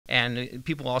And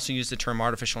people also use the term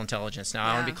artificial intelligence. Now,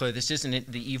 I want to be clear, this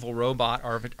isn't the evil robot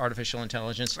artificial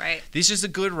intelligence. Right. This is the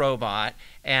good robot.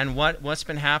 And what's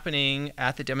been happening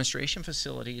at the demonstration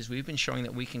facility is we've been showing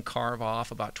that we can carve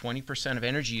off about 20% of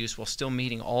energy use while still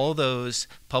meeting all those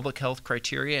public health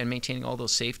criteria and maintaining all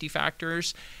those safety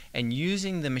factors, and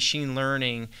using the machine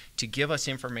learning to give us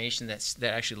information that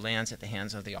actually lands at the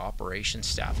hands of the operations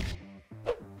staff.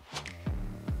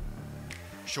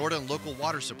 Short on local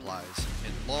water supplies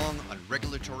and long on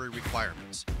regulatory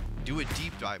requirements. Do a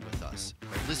deep dive with us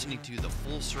by listening to the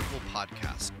Full Circle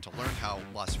podcast to learn how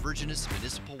Las Virgenes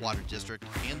Municipal Water District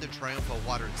and the Triunfo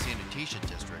Water and Sanitation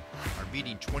District are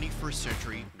meeting 21st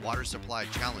century water supply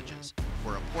challenges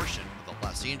for a portion of the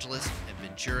Los Angeles and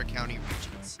Ventura County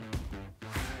regions.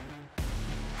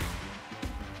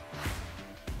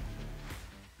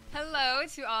 Hello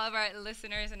to all of our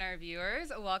listeners and our viewers.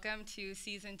 Welcome to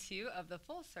Season 2 of the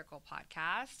Full Circle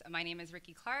podcast. My name is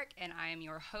Ricky Clark, and I am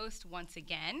your host once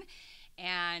again.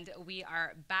 And we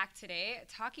are back today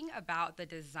talking about the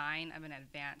design of an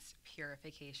advanced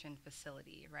purification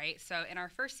facility, right? So in our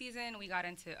first season, we got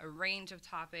into a range of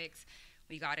topics.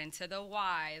 We got into the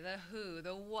why, the who,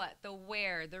 the what, the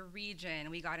where, the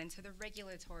region. We got into the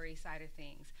regulatory side of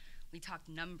things. We talked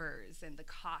numbers and the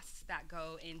costs that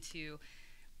go into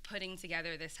putting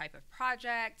together this type of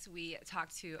project. We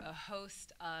talked to a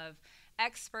host of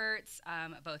experts,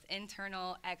 both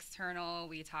internal, external.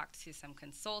 We talked to some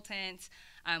consultants.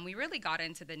 We really got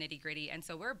into the nitty-gritty, and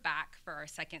so we're back for our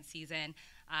second season,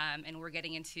 and we're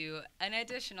getting into an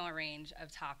additional range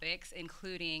of topics,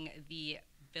 including the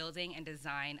building and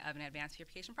design of an advanced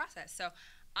purification process. So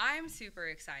I'm super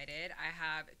excited. I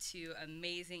have two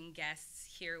amazing guests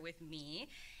here with me,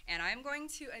 and I'm going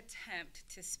to attempt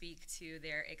to speak to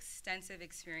their extensive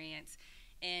experience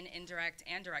in indirect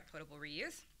and direct potable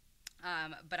reuse.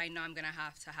 But I know I'm going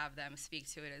to have them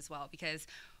speak to it as well, because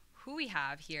who we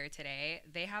have here today,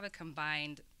 they have a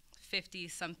combined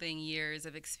 50-something years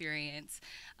of experience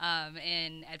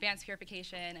in advanced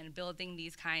purification and building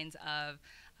these kinds of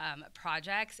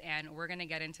projects, and we're going to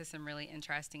get into some really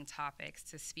interesting topics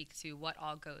to speak to what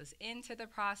all goes into the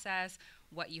process,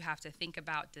 what you have to think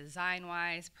about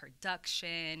design-wise,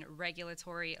 production,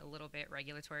 regulatory, a little bit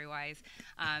regulatory-wise,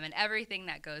 and everything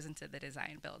that goes into the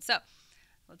design build. So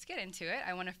let's get into it.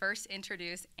 I want to first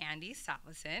introduce Andy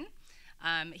Salverson.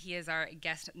 He is our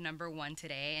guest number one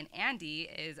today, and Andy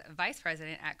is vice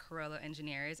president at Carollo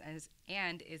Engineers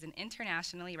and is an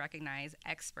internationally recognized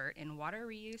expert in water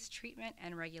reuse, treatment,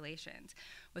 and regulations.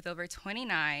 With over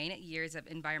 29 years of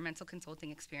environmental consulting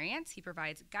experience, he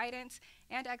provides guidance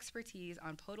and expertise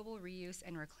on potable reuse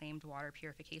and reclaimed water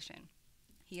purification.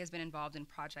 He has been involved in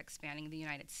projects spanning the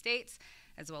United States,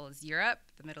 as well as Europe,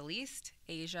 the Middle East,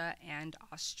 Asia, and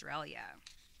Australia.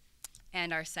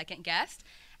 And our second guest,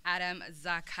 Adam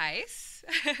Zacheis.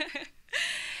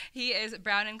 He is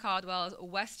Brown and Caldwell's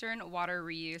Western Water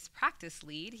Reuse Practice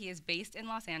Lead. He is based in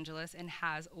Los Angeles and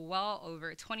has well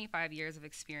over 25 years of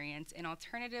experience in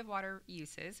alternative water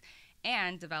uses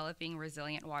and developing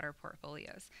resilient water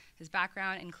portfolios. His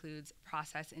background includes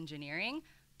process engineering,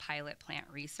 pilot plant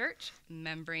research,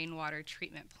 membrane water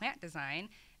treatment plant design,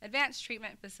 advanced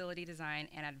treatment facility design,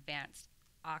 and advanced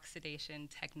oxidation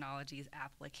technologies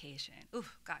application. Ooh,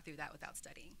 got through that without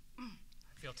studying.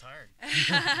 I feel tired.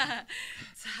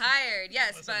 Tired,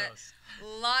 yes, but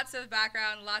lots of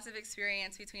background, lots of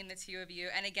experience between the two of you.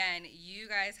 And again, you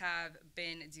guys have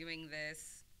been doing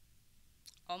this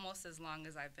almost as long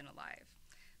as I've been alive.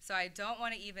 So I don't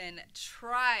want to even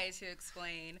try to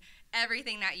explain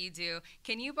everything that you do.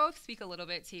 Can you both speak a little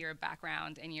bit to your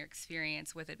background and your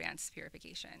experience with advanced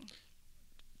purification?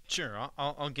 Sure,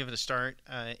 I'll give it a start,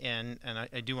 and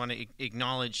I do want to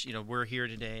acknowledge, we're here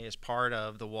today as part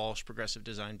of the Walsh Progressive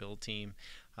Design Build team.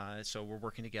 So we're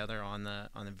working together on the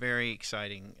very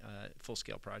exciting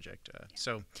full-scale project.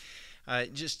 So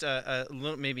just a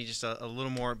little, maybe just a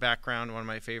little more background. One of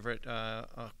my favorite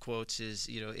quotes is,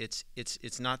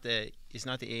 it's not the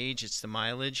age, it's the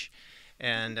mileage.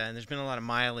 And there's been a lot of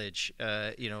mileage,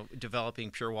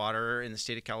 developing pure water in the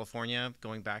state of California,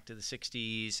 going back to the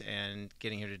 60s and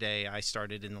getting here today. I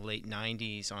started in the late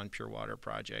 90s on pure water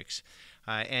projects.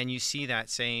 And you see that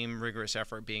same rigorous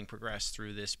effort being progressed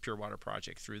through this pure water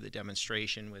project, through the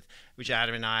demonstration, which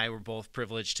Adam and I were both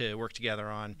privileged to work together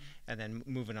on, and then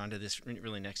moving on to this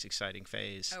really next exciting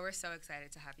phase. Oh, we're so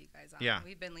excited to have you guys on. Yeah.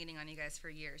 We've been leaning on you guys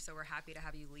for years, so we're happy to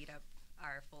have you lead up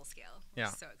our full scale. We're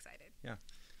so excited. Yeah.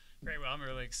 Great. Well, I'm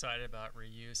really excited about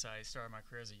reuse. I started my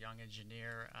career as a young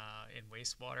engineer in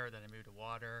wastewater, then I moved to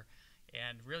water,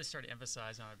 and really started to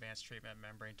emphasize on advanced treatment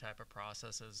membrane type of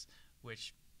processes,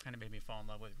 which kind of made me fall in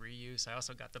love with reuse. I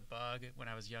also got the bug when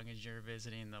I was young engineer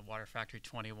visiting the Water Factory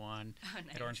 21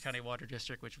 nice. at Orange County Water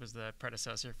District, which was the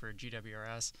predecessor for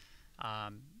GWRS.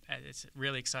 It's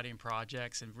really exciting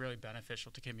projects and really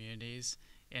beneficial to communities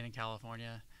in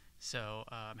California. So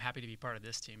I'm happy to be part of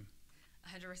this team.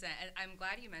 100%. And I'm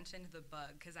glad you mentioned the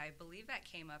bug, because I believe that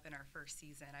came up in our first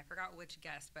season. I forgot which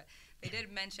guest, but they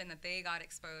did mention that they got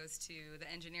exposed to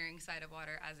the engineering side of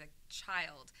water as a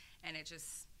child, and it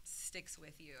just sticks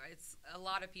with you. It's a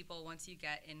lot of people, once you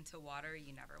get into water,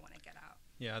 you never want to get out.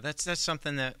 Yeah, that's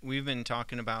something that we've been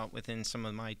talking about within some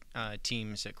of my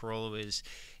teams at Carollo is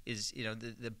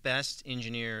the best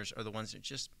engineers are the ones that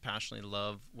just passionately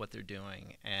love what they're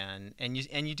doing, and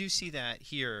you do see that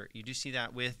here. You do see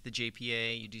that with the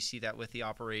JPA. You do see that with the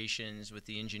operations, with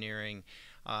the engineering.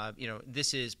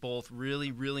 This is both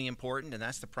really, really important, and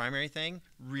that's the primary thing,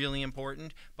 really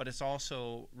important, but it's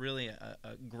also really a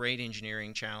great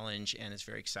engineering challenge, and it's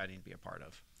very exciting to be a part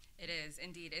of. It is,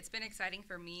 indeed. It's been exciting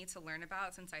for me to learn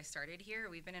about since I started here.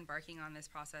 We've been embarking on this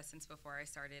process since before I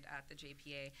started at the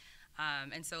JPA.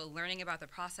 And so learning about the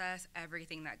process,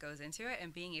 everything that goes into it,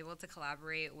 and being able to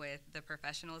collaborate with the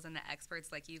professionals and the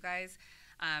experts like you guys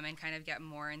and kind of get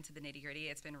more into the nitty-gritty,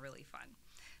 it's been really fun.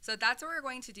 So that's what we're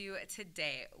going to do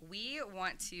today. We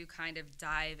want to kind of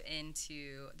dive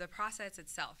into the process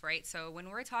itself, right? So when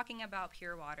we're talking about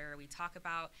pure water, we talk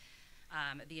about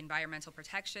the environmental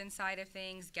protection side of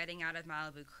things, getting out of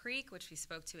Malibu Creek, which we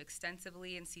spoke to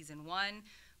extensively in season 1.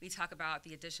 We talk about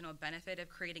the additional benefit of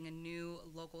creating a new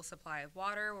local supply of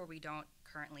water where we don't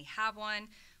currently have one.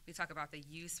 We talk about the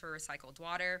use for recycled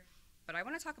water. But I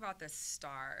want to talk about the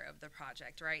star of the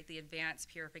project, right? The advanced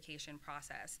purification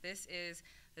process. This is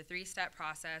the 3-step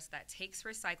process that takes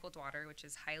recycled water, which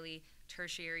is highly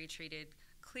tertiary treated,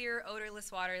 clear,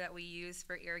 odorless water that we use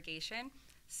for irrigation,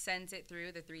 sends it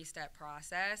through the 3-step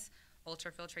process,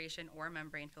 ultrafiltration or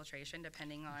membrane filtration,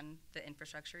 depending on the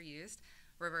infrastructure used,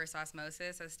 reverse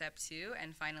osmosis as step 2,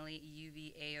 and finally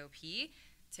UV AOP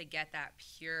to get that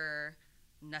pure,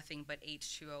 nothing but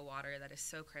H2O water that is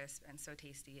so crisp and so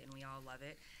tasty, and we all love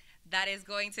it. That is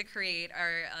going to create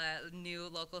our new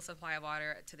local supply of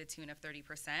water to the tune of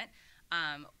 30%.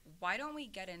 Why don't we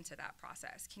get into that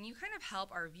process? Can you kind of help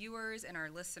our viewers and our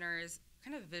listeners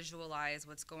kind of visualize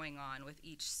what's going on with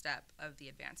each step of the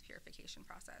advanced purification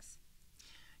process?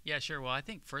 Yeah, sure. Well, I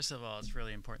think first of all, it's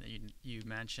really important that you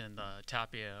mentioned the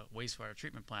Tapia wastewater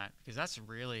treatment plant, because that's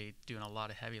really doing a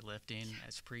lot of heavy lifting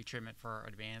as pre-treatment for our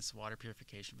advanced water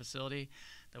purification facility.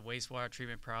 The wastewater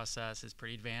treatment process is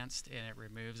pretty advanced, and it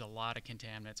removes a lot of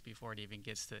contaminants before it even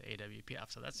gets to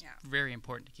AWPF. So that's very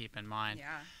important to keep in mind.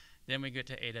 Yeah. Then we get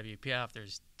to AWPF.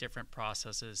 There's different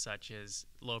processes such as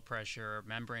low pressure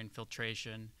membrane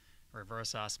filtration,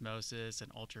 reverse osmosis,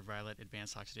 and ultraviolet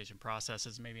advanced oxidation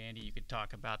processes. Maybe, Andy, you could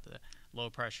talk about the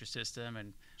low pressure system,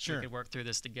 and we could work through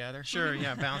this together. Sure,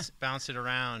 yeah, bounce it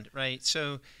around, right?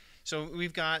 So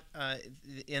we've got,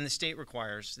 and the state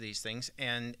requires these things,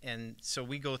 and so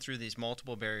we go through these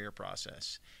multiple barrier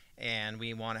process. And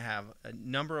we want to have a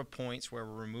number of points where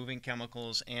we're removing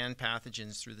chemicals and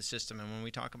pathogens through the system. And when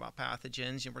we talk about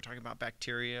pathogens, we're talking about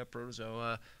bacteria,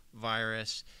 protozoa,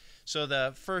 virus. So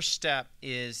the first step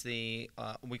is we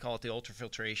call it the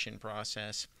ultrafiltration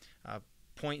process.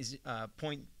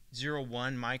 0.01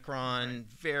 micron,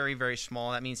 very, very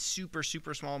small. That means super,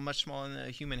 super small, much smaller than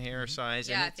a human hair size.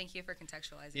 Yeah, thank you for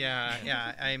contextualizing.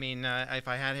 Yeah. I mean, if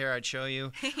I had hair, I'd show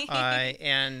you.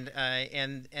 And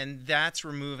that's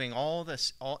removing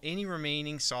any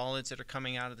remaining solids that are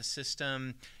coming out of the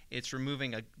system. It's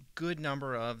removing a good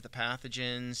number of the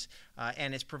pathogens,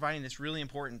 and it's providing this really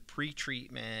important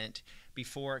pre-treatment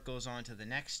before it goes on to the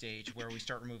next stage where we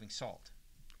start removing salt.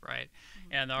 Right,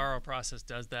 and the RO process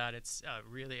does that. It's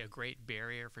really a great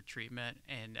barrier for treatment,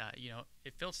 and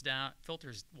it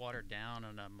filters water down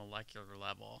on a molecular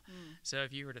level. So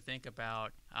if you were to think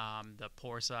about the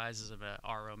pore sizes of an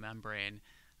RO membrane,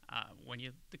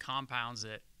 the compounds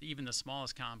that, even the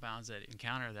smallest compounds that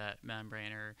encounter that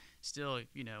membrane are still,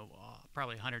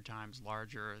 probably 100 times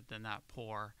larger than that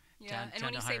pore. Yeah, 10, and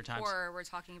when you say times. pore, we're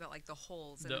talking about like the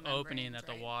holes in the opening that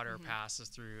right? the water passes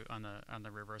through on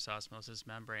the reverse osmosis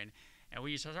membrane. And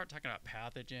when you start talking about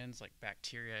pathogens like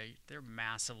bacteria, they're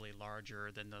massively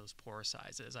larger than those pore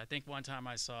sizes. I think one time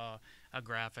I saw a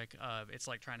graphic of it's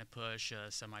like trying to push a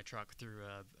semi-truck through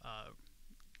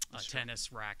a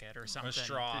tennis racket or something. A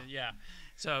straw. Yeah.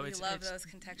 So we love those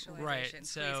contextualizations. Right.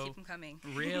 So please keep them coming.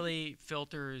 Really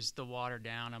filters the water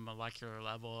down a molecular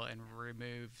level and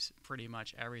removes pretty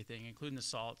much everything, including the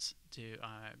salts, to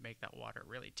make that water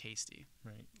really tasty.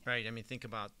 Right. Right. I mean, think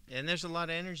about, and there's a lot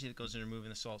of energy that goes into removing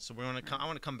the salt. So I want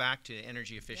to come back to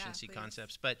energy efficiency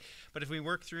concepts. But if we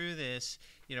work through this,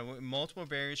 multiple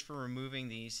barriers for removing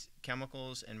these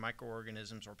chemicals and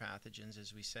microorganisms or pathogens,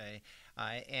 as we say,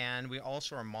 and we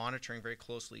also are monitoring very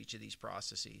closely each of these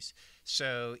processes.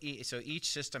 So each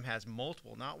system has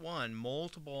multiple, not one,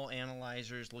 multiple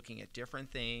analyzers looking at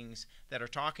different things that are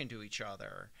talking to each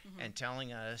other and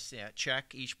telling us,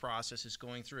 check each process is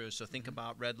going through. So think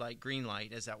about red light, green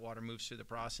light as that water moves through the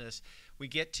process. We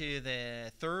get to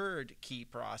the third key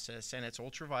process, and it's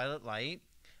ultraviolet light.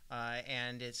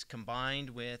 And it's combined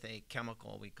with a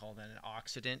chemical. We call that an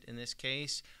oxidant in this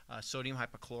case. Sodium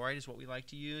hypochlorite is what we like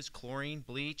to use. Chlorine,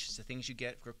 bleach, it's the things you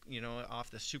get, off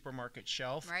the supermarket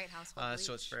shelf. Right, household bleach.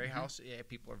 So it's very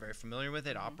people are very familiar with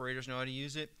it. Operators know how to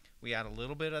use it. We add a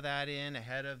little bit of that in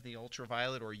ahead of the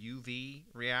ultraviolet or UV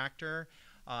reactor.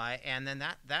 And then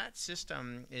that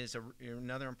system is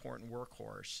another important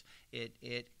workhorse.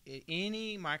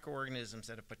 Any microorganisms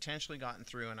that have potentially gotten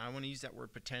through, and I want to use that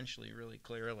word potentially really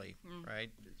clearly, right?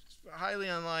 It's highly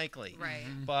unlikely. Right.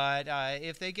 But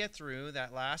if they get through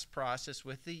that last process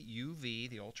with the UV,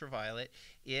 the ultraviolet,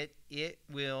 it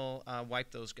will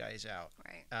wipe those guys out.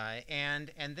 Right.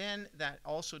 And then that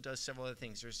also does several other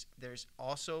things. There's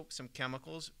also some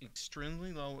chemicals,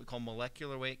 extremely low, what we call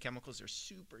molecular weight chemicals. They're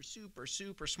super, super,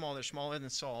 super small. They're smaller than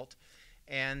salt.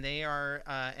 And they are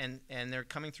and they're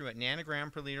coming through at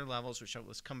nanogram per liter levels, which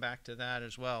let's come back to that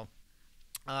as well.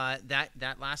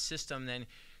 That last system then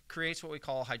creates what we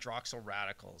call hydroxyl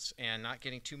radicals, and not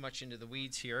getting too much into the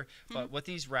weeds here, but what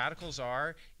these radicals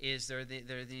are is they're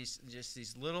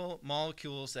these little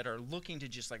molecules that are looking to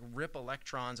just like rip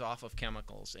electrons off of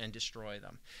chemicals and destroy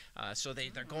them. So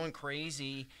they're going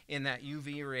crazy in that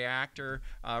UV reactor,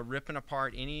 ripping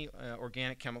apart any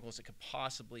organic chemicals that could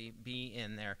possibly be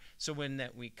in there. So when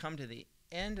we come to the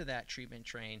end of that treatment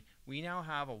train, we now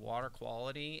have a water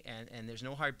quality, and there's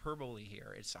no hyperbole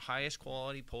here. It's the highest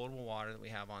quality potable water that we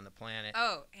have on the planet.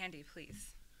 Oh, Andy,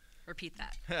 please repeat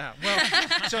that.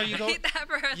 Well, so you go. Repeat that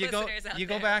for our listeners out you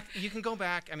there. go back. You can go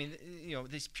back. I mean,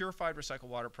 these purified recycled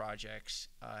water projects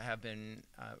have been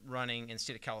running in the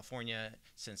state of California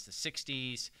since the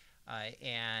 60s.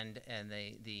 And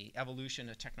the evolution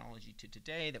of technology to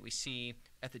today that we see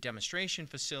at the demonstration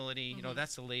facility,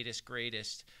 that's the latest,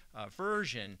 greatest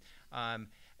version.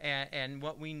 And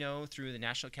what we know through the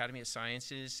National Academy of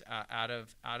Sciences out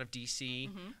of DC,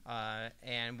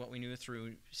 and what we knew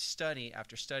through study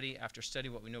after study after study,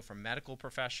 what we know from medical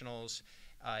professionals,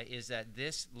 is that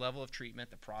this level of treatment,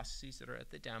 the processes that are at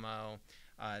the demo,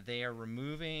 they are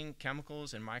removing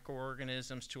chemicals and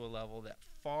microorganisms to a level that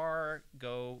far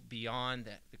go beyond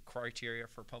the criteria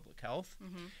for public health,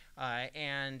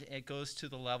 and it goes to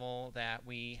the level that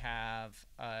we have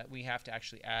to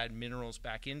actually add minerals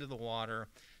back into the water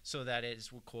so that it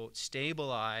is, quote,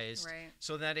 stabilized,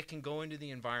 so that it can go into the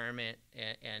environment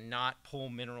and not pull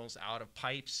minerals out of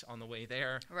pipes on the way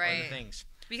there, or other things.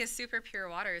 Because super pure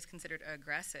water is considered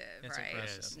aggressive, it's right?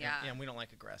 Aggressive. Yeah. And we don't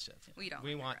like aggressive. We don't.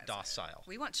 We like want aggressive. docile.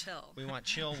 We want chill. We want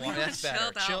chill water. That's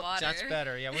better. Chill water. That's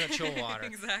better. Yeah, we want chill water.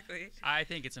 Exactly. I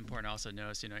think it's important to also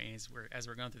notice, as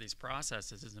we're going through these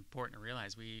processes, it's important to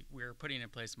realize we're putting in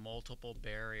place multiple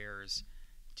barriers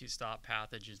to stop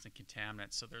pathogens and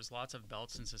contaminants. So there's lots of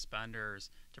belts and suspenders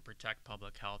to protect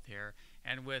public health here.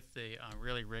 And with the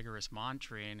really rigorous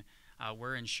monitoring,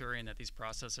 we're ensuring that these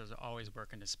processes are always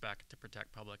working to spec to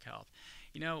protect public health.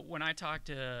 When I talk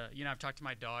to, I've talked to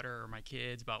my daughter or my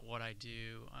kids about what I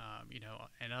do,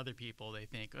 and other people, they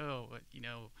think,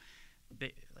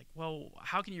 they like, well,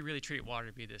 how can you really treat water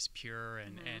to be this pure?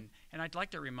 And I'd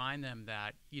like to remind them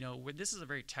that, this is a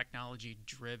very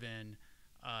technology-driven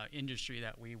industry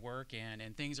that we work in,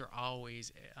 and things are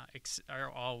always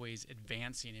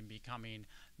advancing and becoming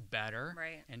better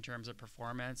in terms of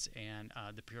performance and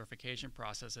the purification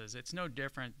processes. It's no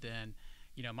different than,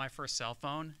 my first cell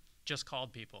phone just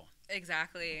called people.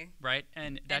 Exactly. Right?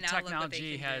 And that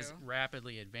technology has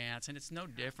rapidly advanced, and it's no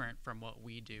different from what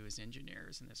we do as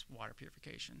engineers in this water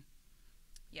purification.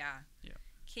 Yeah.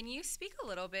 Can you speak a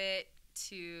little bit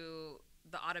to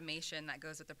the automation that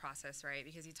goes with the process, right?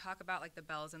 Because you talk about like the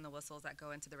bells and the whistles that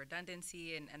go into the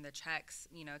redundancy and the checks,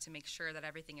 to make sure that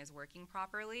everything is working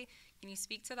properly. Can you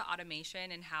speak to the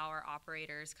automation and how our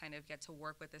operators kind of get to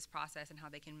work with this process and how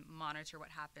they can monitor what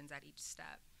happens at each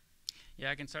step? Yeah,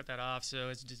 I can start that off. So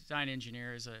as design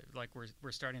engineers, like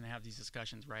we're starting to have these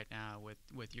discussions right now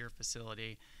with your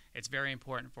facility. It's very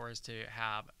important for us to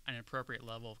have an appropriate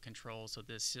level of control so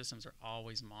the systems are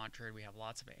always monitored. We have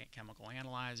lots of chemical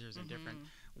analyzers and different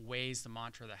ways to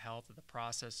monitor the health of the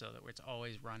process so that it's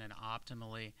always running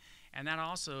optimally. And that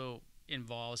also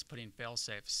involves putting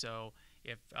fail-safes. So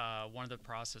if one of the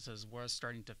processes was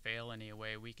starting to fail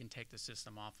anyway, we can take the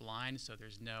system offline so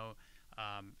there's no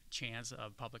chance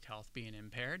of public health being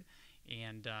impaired.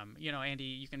 And, Andy,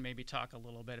 you can maybe talk a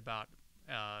little bit about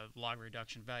log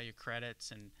reduction value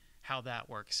credits and how that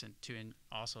works and to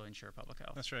also ensure public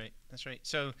health. That's right.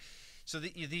 So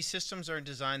these systems are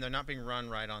designed, they're not being run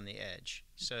right on the edge.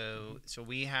 So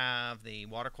we have the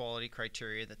water quality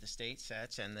criteria that the state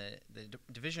sets, and the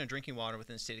Division of Drinking Water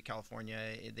within the state of California,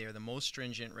 they're the most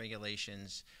stringent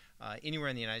regulations anywhere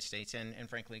in the United States and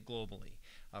frankly globally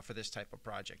for this type of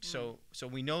project. So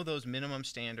we know those minimum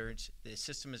standards. The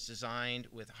system is designed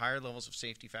with higher levels of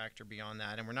safety factor beyond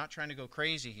that, and we're not trying to go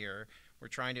crazy here. We're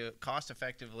trying to cost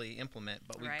effectively implement,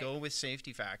 but we go with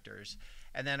safety factors.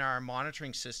 And then our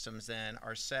monitoring systems then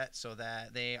are set so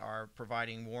that they are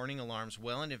providing warning alarms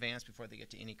well in advance before they get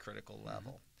to any critical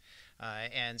level.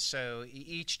 And so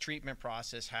each treatment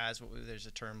process has there's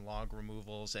a term log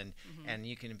removals, and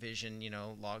you can envision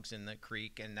logs in the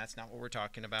creek, and that's not what we're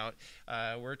talking about.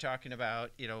 We're talking about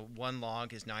one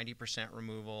log is 90%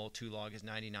 removal, two log is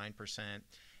 99%.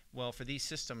 Well, for these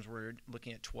systems, we're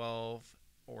looking at 12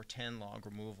 or 10 log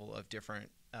removal of different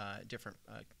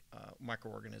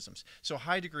microorganisms. So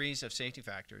high degrees of safety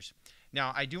factors.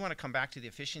 Now, I do want to come back to the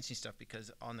efficiency stuff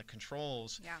because on the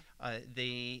controls,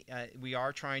 we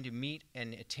are trying to meet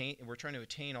and attain. We're trying to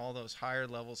attain all those higher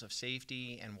levels of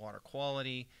safety and water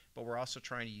quality, but we're also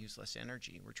trying to use less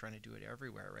energy. We're trying to do it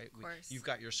everywhere, right? Of course. You've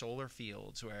got your solar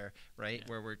fields where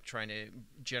we're trying to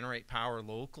generate power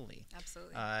locally.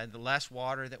 Absolutely. The less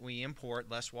water that we import,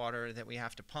 less water that we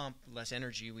have to pump, less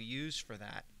energy we use for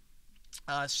that.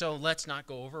 So let's not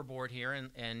go overboard here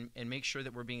and make sure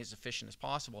that we're being as efficient as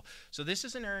possible. So this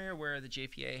is an area where the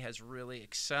JPA has really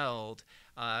excelled,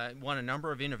 won a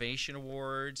number of innovation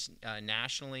awards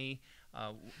nationally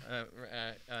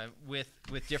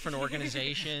with different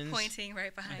organizations. Pointing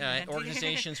right behind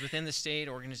organizations within the state,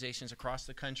 organizations across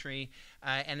the country,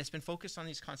 and it's been focused on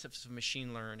these concepts of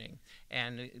machine learning.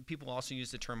 And people also use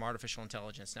the term artificial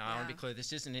intelligence. Now, I want to be clear,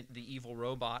 this isn't the evil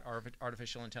robot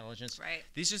artificial intelligence. Right.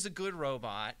 This is the good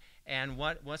robot. And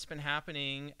what's been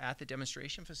happening at the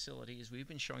demonstration facility is we've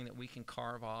been showing that we can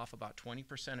carve off about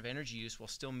 20% of energy use while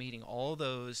still meeting all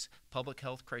those public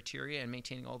health criteria and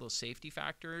maintaining all those safety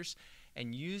factors,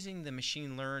 and using the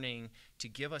machine learning to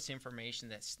give us information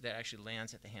that actually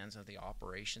lands at the hands of the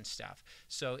operations staff.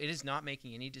 So it is not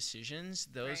making any decisions.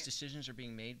 Those decisions are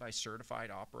being made by certified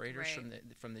operators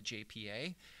from the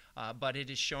JPA. But it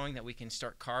is showing that we can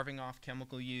start carving off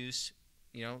chemical use,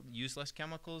 use less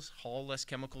chemicals, haul less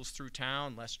chemicals through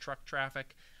town, less truck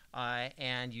traffic,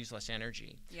 and use less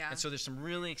energy. Yeah. And so there's some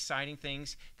really exciting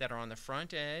things that are on the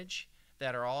front edge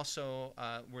that are also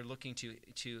we're looking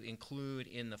to include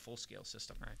in the full-scale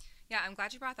system. Right. Yeah, I'm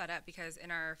glad you brought that up because in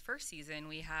our first season,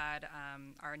 we had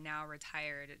our now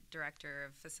retired Director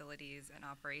of Facilities and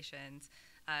Operations,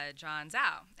 John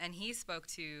Zhao, and he spoke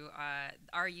to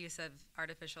our use of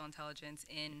artificial intelligence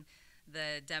in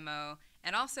the demo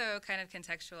and also kind of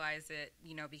contextualize it,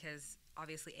 because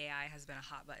obviously AI has been a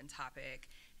hot button topic,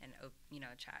 and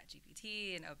Chat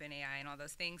GPT and OpenAI and all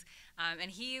those things. And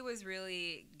he was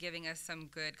really giving us some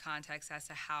good context as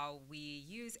to how we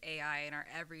use AI in our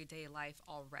everyday life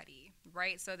already,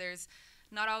 right? So there's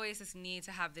not always this need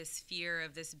to have this fear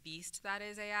of this beast that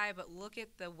is AI, but look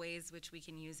at the ways which we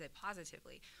can use it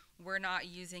positively. We're not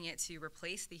using it to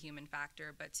replace the human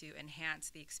factor, but to enhance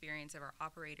the experience of our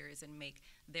operators and make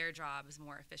their jobs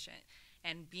more efficient.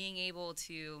 And being able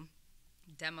to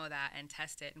demo that and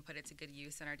test it and put it to good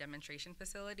use in our demonstration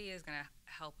facility is going to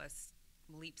help us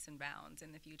leaps and bounds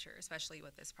in the future, especially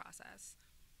with this process.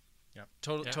 Yeah,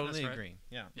 totally agree.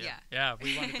 Yeah.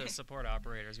 We want it to support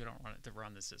operators. We don't want it to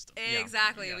run the system.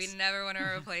 Exactly. Yes. We never want to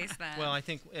replace them. Well, I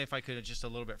think if I could just a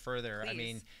little bit further, Please. I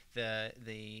mean,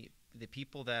 the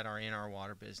people that are in our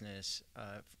water business,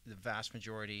 the vast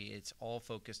majority, it's all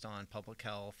focused on public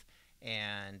health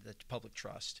and the public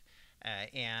trust.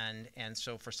 And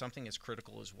so for something as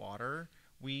critical as water,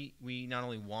 we not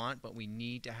only want, but we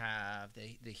need to have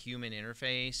the human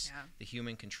interface, the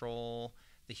human control,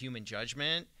 the human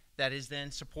judgment that is then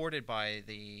supported by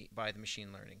the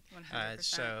machine learning.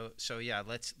 100%. So yeah,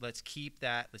 let's keep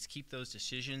that. Let's keep those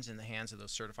decisions in the hands of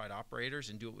those certified operators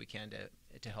and do what we can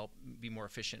to help be more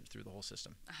efficient through the whole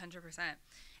system. 100%.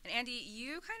 And Andy,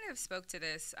 you kind of spoke to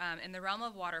this in the realm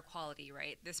of water quality,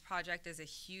 right? This project is a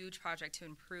huge project to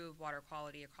improve water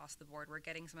quality across the board. We're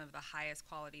getting some of the highest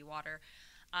quality water.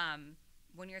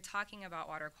 When you're talking about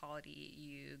water quality,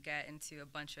 you get into a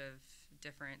bunch of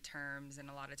different terms and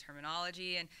a lot of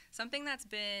terminology. And something that's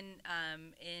been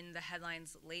in the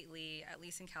headlines lately, at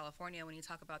least in California, when you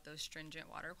talk about those stringent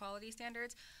water quality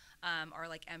standards, are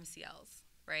like MCLs,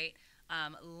 right?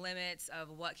 Limits of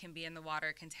what can be in the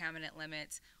water, contaminant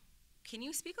limits. Can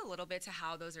you speak a little bit to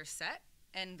how those are set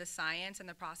and the science and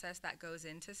the process that goes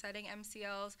into setting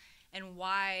MCLs, and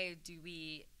why do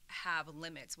we have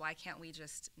limits? Why can't we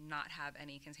just not have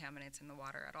any contaminants in the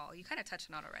water at all? You kind of touched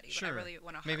on it already, sure. But I really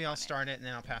want to Maybe I'll start it and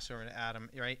then I'll pass it over to Adam,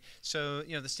 right? So,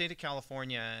 the state of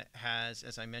California has,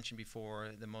 as I mentioned before,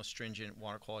 the most stringent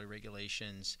water quality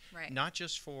regulations, right, not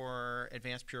just for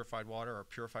advanced purified water or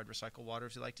purified recycled water,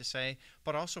 as you like to say,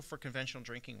 but also for conventional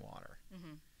drinking water.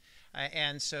 Mm-hmm.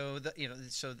 And so,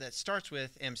 so that starts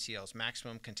with MCLs,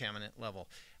 maximum contaminant level.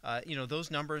 Those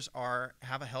numbers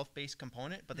have a health-based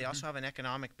component, but they also have an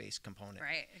economic-based component.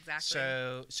 Right,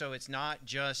 exactly. So it's not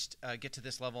just get to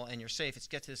this level and you're safe. It's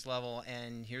get to this level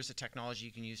and here's the technology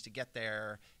you can use to get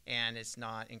there, and it's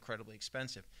not incredibly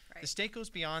expensive. Right. The state goes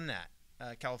beyond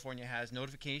that. California has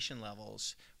notification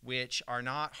levels, which are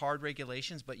not hard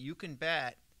regulations, but you can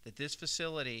bet that this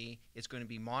facility is going to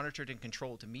be monitored and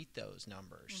controlled to meet those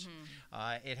numbers.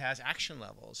 Mm-hmm. It has action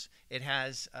levels. It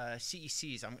has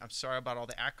CECs. I'm sorry about all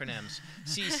the acronyms.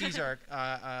 CECs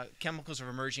are chemicals of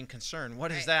emerging concern.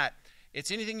 What is that? It's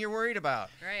anything you're worried about.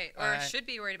 Right, or should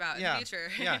be worried about in the future.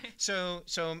 Yeah.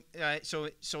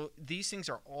 So these things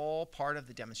are all part of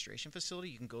the demonstration facility.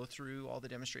 You can go through all the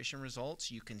demonstration results.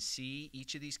 You can see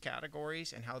each of these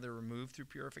categories and how they're removed through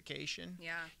purification.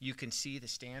 Yeah. You can see the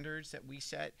standards that we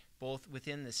set both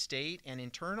within the state and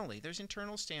internally. There's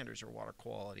internal standards for water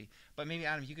quality. But maybe,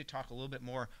 Adam, you could talk a little bit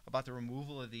more about the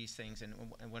removal of these things and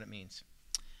what it means.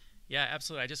 Yeah,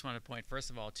 absolutely. I just want to point, first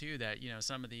of all, too, that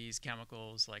some of these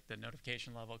chemicals, like the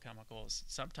notification level chemicals,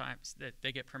 sometimes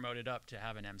they get promoted up to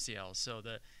have an MCL. So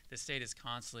the state is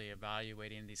constantly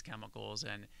evaluating these chemicals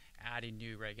and adding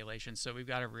new regulations. So we've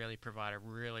got to really provide a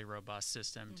really robust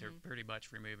system to pretty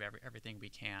much remove everything we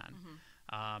can.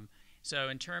 So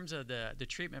in terms of the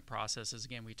treatment processes,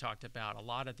 again, we talked about a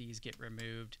lot of these get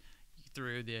removed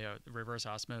through the reverse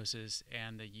osmosis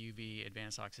and the UV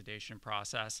advanced oxidation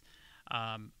process.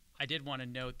 I did want to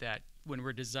note that when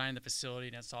we're designing the facility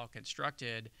and it's all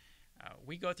constructed,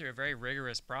 we go through a very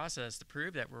rigorous process to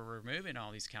prove that we're removing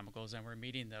all these chemicals and we're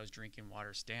meeting those drinking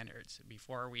water standards.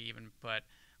 Before we even put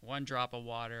one drop of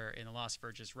water in the Las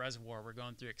Virgenes Reservoir, we're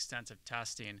going through extensive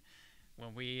testing.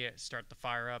 When we start to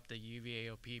fire up the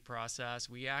UVAOP process,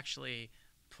 we actually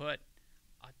put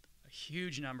a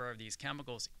huge number of these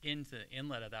chemicals into the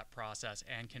inlet of that process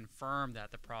and confirm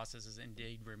that the process is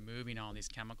indeed removing all these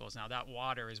chemicals. Now that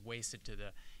water is wasted to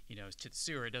the to the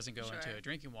sewer. It doesn't go into a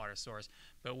drinking water source,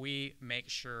 but we make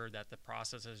sure that the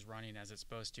process is running as it's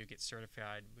supposed to, get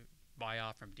certified buy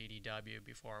off from DDW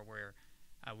before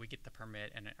we get the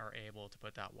permit and are able to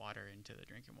put that water into the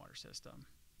drinking water system.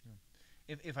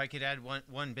 If I could add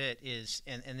one bit is,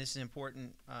 and this is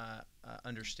important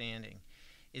understanding,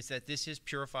 is that this is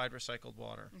purified recycled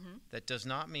water. That does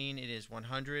not mean it is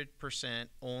 100%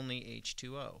 only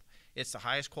H2O. It's the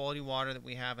highest quality water that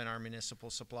we have in our municipal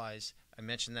supplies. I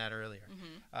mentioned that earlier.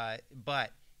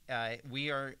 But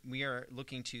we are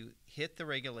looking to hit the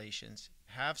regulations,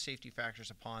 have safety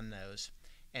factors upon those,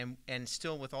 and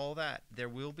still with all that, there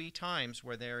will be times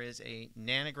where there is a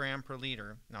nanogram per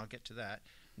liter, and I'll get to that,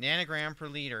 nanogram per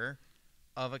liter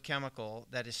of a chemical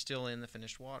that is still in the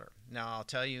finished water. Now, I'll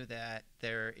tell you that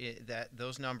that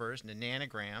those numbers, the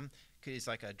nanogram, is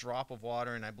like a drop of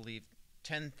water in, I believe,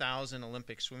 10,000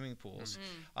 Olympic swimming pools.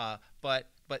 But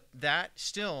that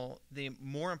still, the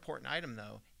more important item,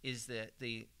 though, is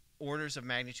the orders of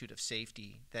magnitude of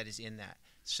safety that is in that.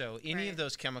 So any of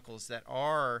those chemicals that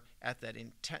are at that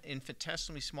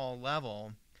infinitesimally small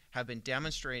level have been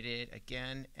demonstrated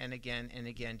again and again and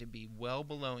again to be well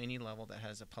below any level that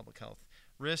has a public health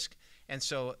risk. And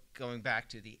so going back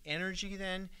to the energy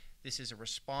then, this is a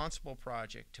responsible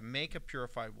project to make a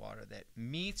purified water that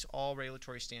meets all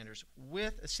regulatory standards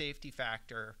with a safety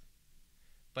factor,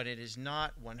 but it is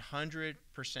not 100%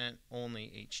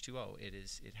 only H2O.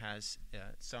 It has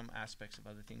some aspects of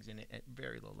other things in it at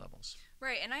very low levels.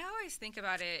 Right, and I always think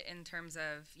about it in terms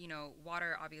of,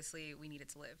 water, obviously we need it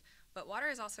to live. But water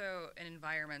is also an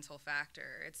environmental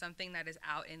factor. It's something that is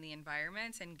out in the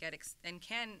environment and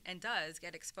does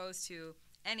get exposed to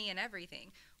any and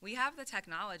everything. We have the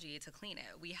technology to clean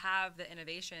it. We have the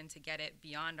innovation to get it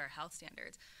beyond our health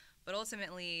standards. but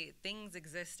ultimately things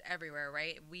exist everywhere,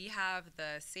 right? We have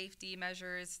the safety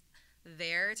measures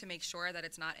there to make sure that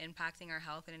it's not impacting our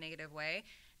health in a negative way,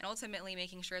 and ultimately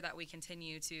making sure that we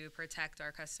continue to protect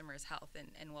our customers' health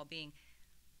and well-being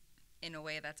in a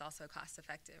way that's also cost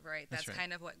effective, right? That's right.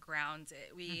 kind of what grounds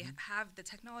it. We have, the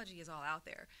technology is all out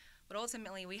there, but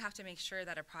ultimately we have to make sure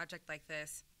that a project like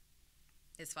this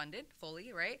is funded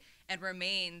fully, right? And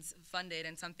remains funded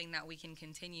and something that we can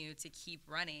continue to keep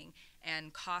running,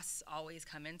 and costs always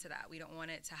come into that. We don't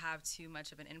want it to have too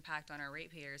much of an impact on our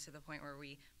ratepayers to the point where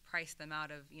we price them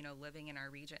out of, living in our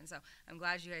region. So I'm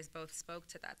glad you guys both spoke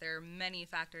to that. There are many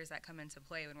factors that come into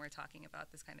play when we're talking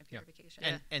about this kind of purification.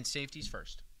 And safety's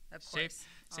first. Of course.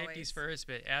 Safety's first,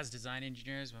 but as design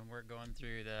engineers, when we're going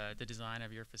through the design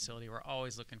of your facility, we're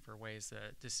always looking for ways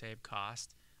to save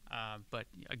cost. But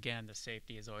again, the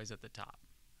safety is always at the top.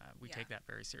 We take that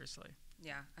very seriously.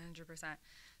 Yeah, 100%.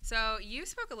 So you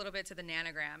spoke a little bit to the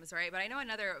nanograms, right? But I know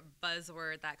another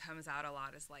buzzword that comes out a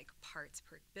lot is like parts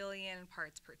per billion,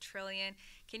 parts per trillion.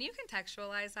 Can you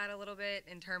contextualize that a little bit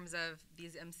in terms of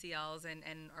these MCLs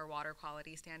and our water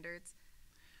quality standards?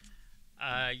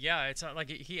 Yeah, it's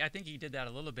like I think he did that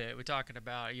a little bit. We're talking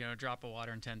about, drop of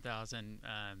water in 10,000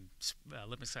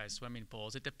 limit-sized swimming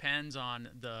pools. It depends on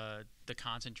the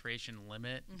concentration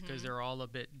limit because they're all a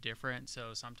bit different.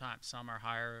 So sometimes some are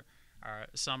higher,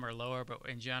 some are lower, but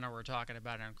in general, we're talking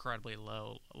about incredibly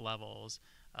low levels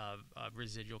of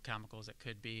residual chemicals that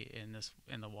could be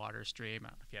in the water stream. I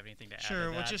don't know if you have anything to add to that.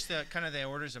 Sure. Well, just the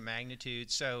orders of magnitude.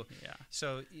 So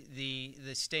the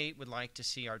state would like to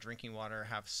see our drinking water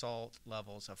have salt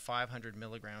levels of 500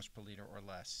 milligrams per liter or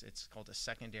less. It's called a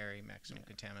secondary maximum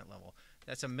contaminant level.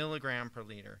 That's a milligram per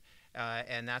liter,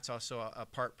 and that's also a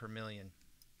part per million.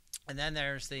 And then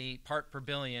there's the part per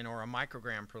billion, or a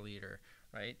microgram per liter,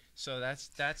 right? So that's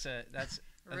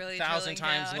Really 1,000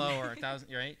 times down. lower,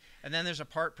 1,000, right? And then there's a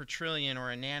part per trillion,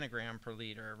 or a nanogram per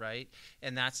liter, right?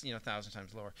 And that's 1,000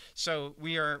 times lower. So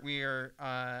we are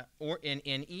in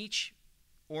each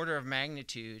order of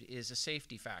magnitude is a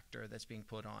safety factor that's being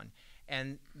put on.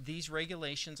 And these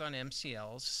regulations on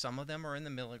MCLs, some of them are in the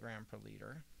milligram per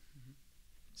liter.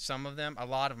 Some of them, a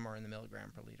lot of them are in the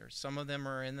milligram per liter. Some of them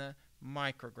are in the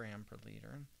microgram per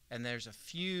liter. And there's a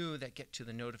few that get to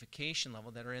the notification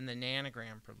level that are in the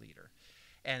nanogram per liter.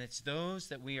 And it's those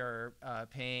that we are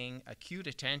paying acute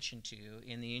attention to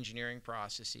in the engineering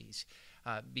processes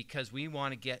because we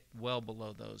want to get well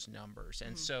below those numbers.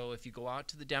 And so if you go out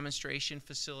to the demonstration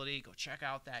facility, go check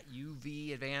out that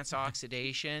UV advanced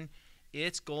oxidation,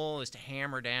 its goal is to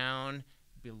hammer down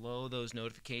below those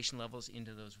notification levels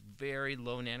into those very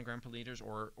low nanogram per liters,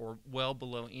 or well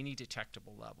below any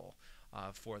detectable level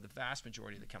for the vast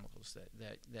majority of the chemicals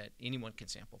that anyone can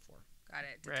sample for. Got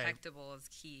it. Detectable is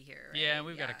key here, right? Yeah, and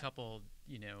we've got a couple,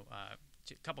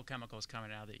 couple chemicals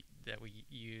coming out that we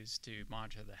use to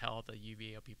monitor the health of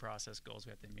UVAOP process goals we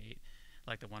have to meet,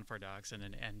 like the 1,4-dioxane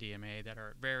and NDMA, that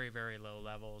are very, very low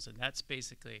levels, and that's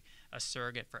basically a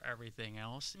surrogate for everything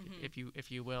else, if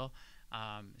you will.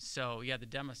 So the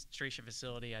demonstration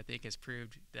facility, I think, has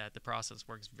proved that the process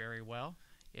works very well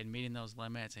in meeting those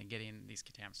limits and getting these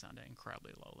contaminants down to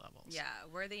incredibly low levels. Yeah,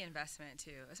 worthy investment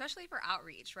too, especially for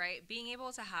outreach, right? Being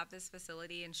able to have this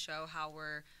facility and show how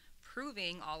we're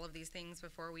proving all of these things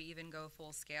before we even go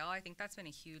full scale, I think that's been a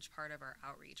huge part of our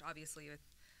outreach, obviously with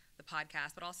the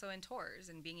podcast, but also in tours,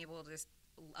 and being able to just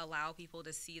allow people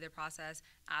to see the process,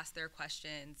 ask their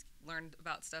questions, learn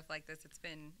about stuff like this. It's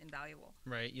been invaluable.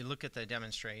 Right. You look at the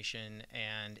demonstration,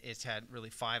 and it's had really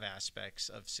 5 aspects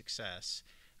of success.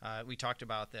 We talked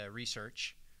about the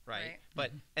research, right?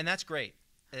 But and that's great.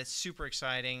 It's super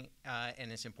exciting,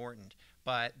 and it's important.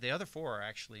 But the other 4 are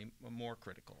actually more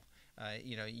critical.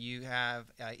 You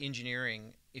have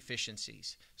engineering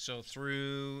efficiencies. So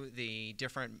through the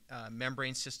different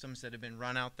membrane systems that have been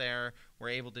run out there, we're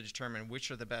able to determine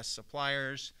which are the best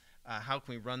suppliers. How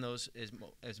can we run those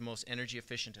as most energy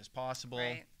efficient as possible?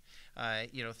 Right.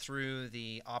 Through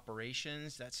the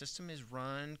operations, that system is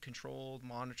run, controlled,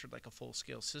 monitored like a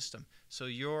full-scale system. So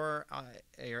your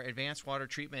advanced water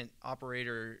treatment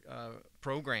operator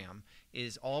program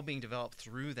is all being developed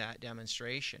through that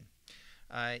demonstration.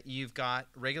 You've got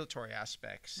regulatory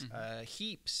aspects,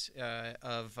 heaps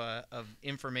of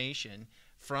information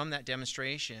from that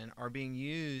demonstration are being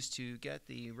used to get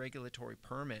the regulatory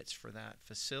permits for that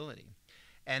facility.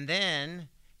 And then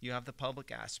you have the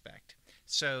public aspect.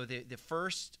 So the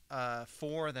first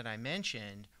 4 that I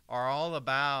mentioned are all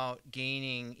about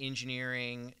gaining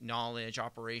engineering knowledge,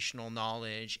 operational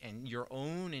knowledge, and your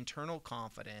own internal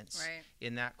confidence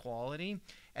in that quality.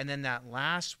 And then that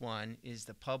last one is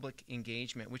the public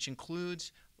engagement, which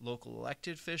includes local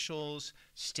elected officials,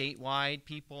 statewide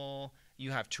people. You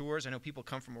have tours. I know people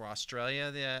come from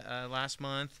Australia last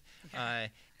month. But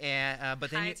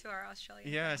then to our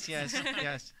Australian yes, yes,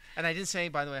 yes. And I didn't say,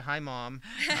 by the way, hi, Mom.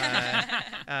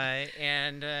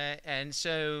 And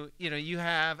so, you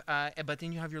have, but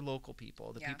then you have your local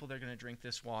people, the people that are going to drink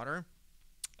this water.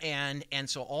 And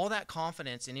so all that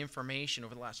confidence and information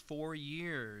over the last 4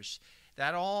 years,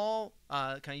 that all,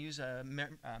 can I use a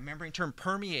membrane term,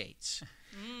 permeates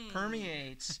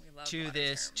to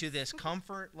this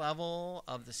comfort level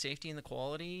of the safety and the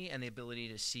quality and the ability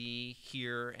to see,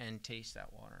 hear, and taste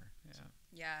that water.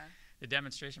 Yeah. The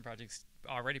demonstration projects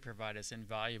already provide us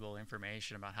invaluable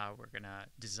information about how we're going to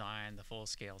design the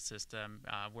full-scale system.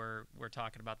 We're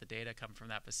talking about the data coming from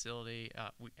that facility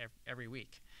every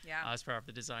week. As part of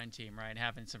the design team, right, and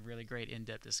having some really great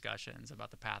in-depth discussions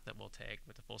about the path that we'll take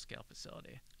with the full-scale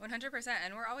facility. 100%,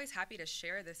 and we're always happy to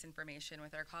share this information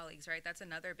with our colleagues, right? That's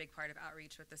another big part of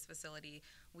outreach with this facility.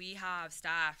 We have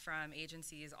staff from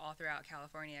agencies all throughout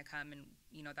California come, and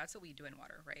that's what we do in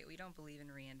water, right? We don't believe in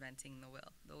reinventing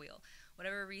the wheel.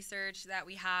 Whatever research that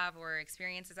we have or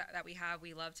experiences that we have,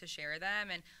 we love to share them,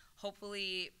 and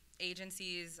hopefully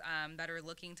agencies that are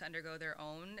looking to undergo their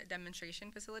own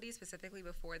demonstration facilities, specifically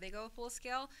before they go full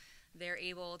scale, they're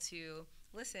able to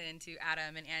listen to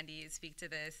Adam and Andy speak to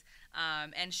this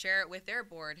and share it with their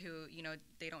board, who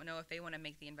they don't know if they want to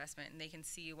make the investment, and they can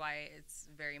see why it's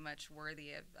very much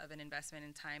worthy of an investment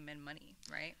in time and money,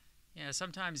 right? Yeah,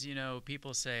 sometimes,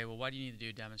 people say, well, why do you need to do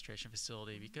a demonstration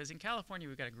facility? Because in California,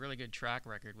 we've got a really good track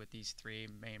record with these three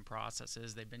main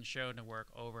processes. They've been shown to work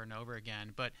over and over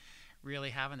again, but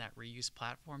really having that reuse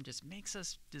platform just makes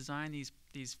us design these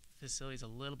facilities a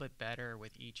little bit better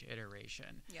with each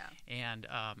iteration. Yeah. And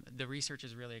the research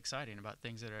is really exciting about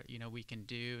things that are, we can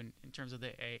do in terms of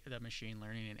the machine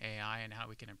learning and AI and how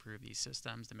we can improve these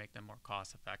systems to make them more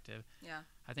cost effective. Yeah.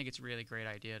 I think it's a really great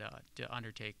idea to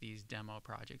undertake these demo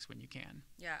projects when you can.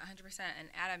 Yeah, 100%. And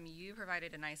Adam, you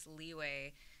provided a nice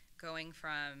leeway going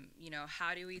from,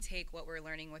 how do we take what we're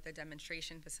learning with a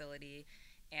demonstration facility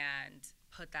and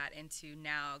put that into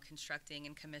now constructing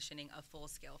and commissioning a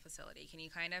full-scale facility. Can you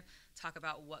kind of talk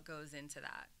about what goes into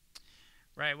that?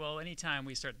 Right. Well, anytime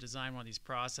we start to design one of these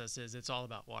processes, it's all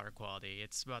about water quality.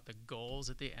 It's about the goals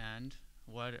at the end.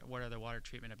 What are the water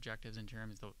treatment objectives in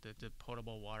terms of the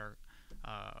potable water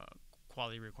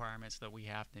quality requirements that we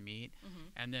have to meet,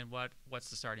 and then what's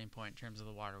the starting point in terms of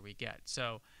the water we get.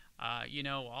 So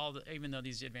even though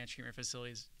these advanced treatment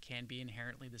facilities can be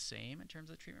inherently the same in terms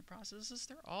of treatment processes,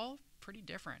 they're all pretty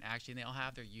different, actually, and they all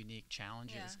have their unique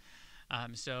challenges. Yeah.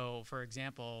 So, for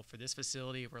example, for this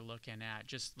facility, we're looking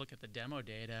at look at the demo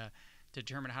data to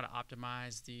determine how to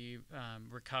optimize the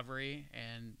recovery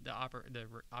and the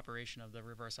operation of the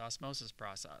reverse osmosis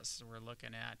process. So we're looking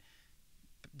at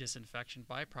disinfection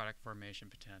byproduct formation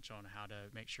potential and how to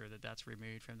make sure that that's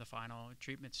removed from the final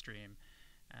treatment stream,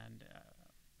 and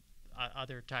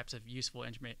other types of useful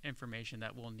information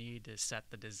that we'll need to set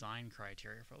the design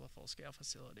criteria for the full-scale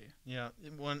facility. Yeah,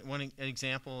 one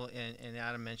example, and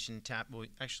Adam mentioned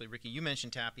actually, Ricky, you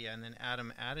mentioned Tapia, and then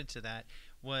Adam added to that,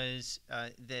 was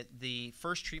that the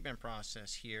first treatment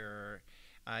process here,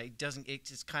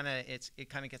 it kind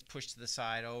of gets pushed to the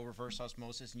side. Reverse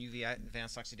osmosis and UV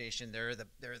advanced oxidation, they're the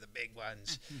big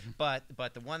ones.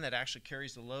 but the one that actually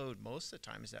carries the load most of the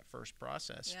time is that first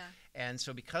process. Yeah. And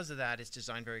so because of that, it's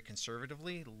designed very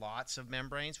conservatively, lots of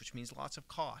membranes, which means lots of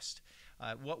cost.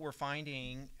 What we're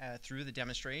finding through the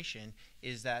demonstration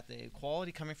is that the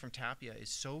quality coming from Tapia is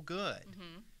so good,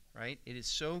 right? It is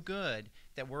so good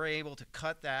that we're able to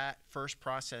cut that first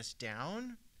process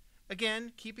down.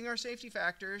 Again, keeping our safety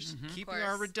factors, keeping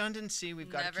our redundancy. We've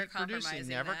got to keep producing,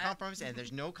 never compromising, and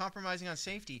there's no compromising on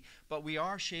safety. But we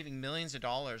are shaving millions of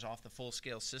dollars off the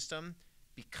full-scale system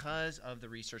because of the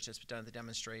research that's been done at the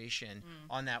demonstration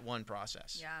on that one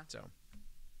process. Yeah. So,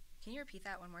 can you repeat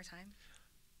that one more time?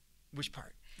 Which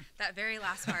part? That very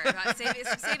last part about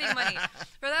saving money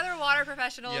for the other water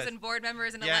professionals and board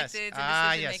members and electeds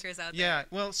and decision makers out there. Yeah.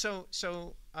 Well, so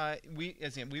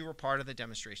we were part of the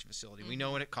demonstration facility. We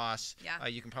know what it costs. Yeah.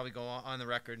 You can probably go on the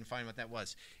record and find what that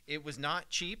was. It was not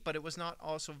cheap, but it was not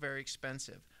also very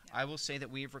expensive. Yeah. I will say that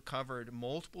we've recovered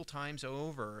multiple times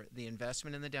over the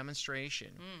investment in the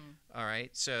demonstration. All right.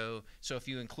 So if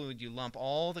you lump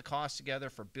all the costs together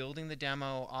for building the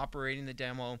demo, operating the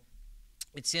demo,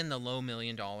 it's in the low $1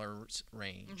 million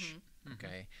range.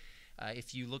 Okay.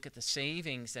 If you look at the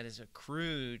savings that is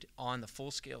accrued on the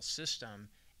full-scale system,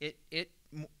 it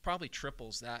probably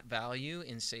triples that value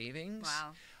in savings.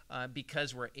 Wow.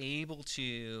 Because we're able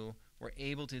to we're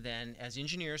able to then, as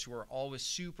engineers, we're always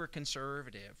super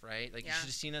conservative, right? Like you should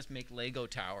have seen us make Lego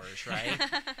towers, right?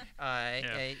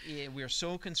 We're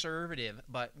so conservative,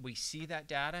 but we see that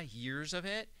data, years of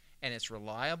it, and it's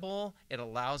reliable. It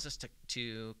allows us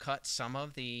to cut some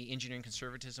of the engineering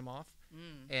conservatism off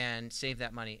and save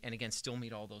that money, and again, still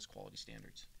meet all those quality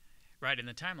standards. Right, and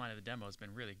the timeline of the demo has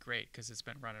been really great because it's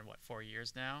been running 4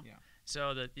 years now. Yeah.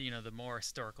 So that the more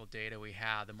historical data we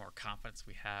have, the more confidence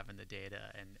we have in the data,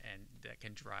 and that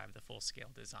can drive the full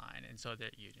scale design, and so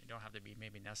that you don't have to be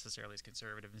maybe necessarily as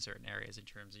conservative in certain areas in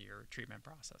terms of your treatment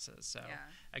processes. So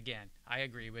again, I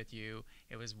agree with you.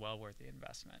 It was well worth the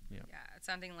investment. Yeah, it's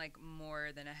something like more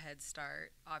than a head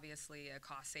start. Obviously, a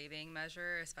cost saving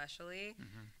measure, especially,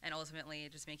 and ultimately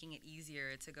just making it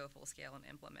easier to go full scale and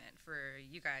implement for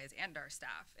you guys and our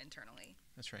staff internally.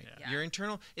 That's right. Yeah. Your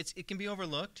internal, it can be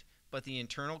overlooked, but the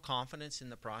internal confidence in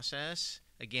the process,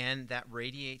 again, that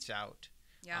radiates out.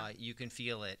 Yeah. You can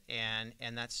feel it, and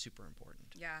that's super important.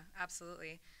 Yeah,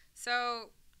 absolutely.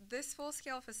 So this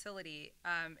full-scale facility,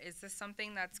 is this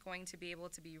something that's going to be able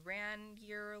to be ran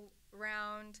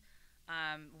year-round?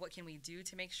 What can we do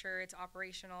to make sure it's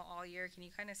operational all year? Can you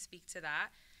kind of speak to that?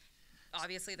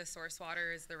 Obviously, the source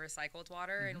water is the recycled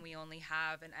water, and we only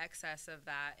have an excess of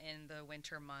that in the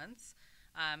winter months.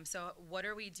 So what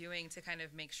are we doing to kind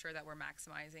of make sure that we're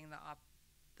maximizing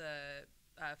the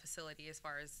facility as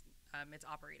far as it's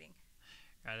operating?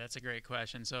 That's a great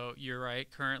question. So you're right.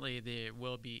 Currently, there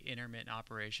will be intermittent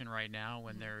operation right now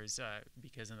when there's,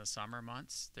 because in the summer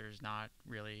months, there's not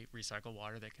really recycled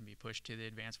water that can be pushed to the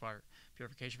advanced water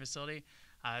purification facility.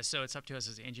 So it's up to us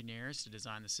as engineers to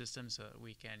design the system so that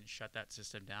we can shut that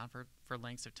system down for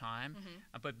lengths of time,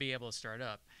 but be able to start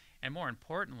up. And more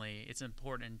importantly, it's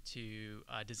important to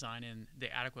design in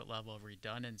the adequate level of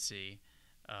redundancy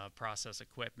process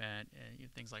equipment,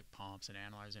 and things like pumps and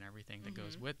analyzers and everything that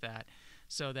goes with that,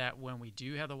 so that when we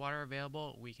do have the water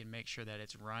available, we can make sure that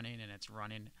it's running, and it's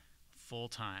running full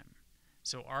time.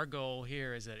 So our goal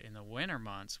here is that in the winter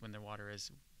months, when the water is,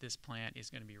 this plant is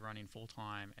going to be running full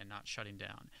time and not shutting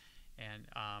down. And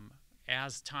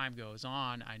as time goes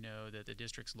on, I know that the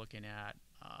district's looking at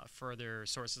further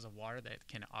sources of water that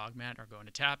can augment or go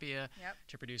into Tapia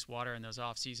to produce water in those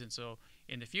off seasons. So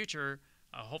in the future,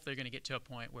 hopefully they're going to get to a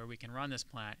point where we can run this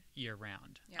plant year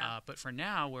round. But for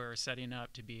now, we're setting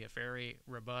up to be a very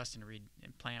robust and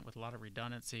plant with a lot of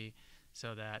redundancy,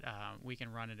 so that we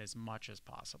can run it as much as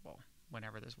possible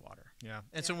whenever there's water.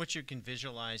 So what you can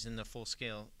visualize in the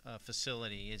full-scale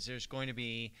facility is there's going to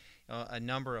be a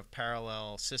number of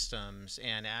parallel systems,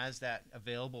 and as that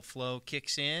available flow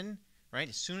kicks in, right,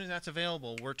 as soon as that's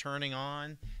available, we're turning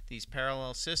on these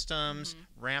parallel systems,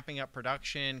 ramping up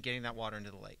production, getting that water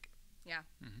into the lake.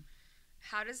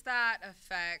 How does that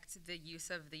affect the use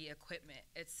of the equipment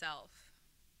itself?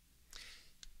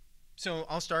 So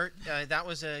I'll start. That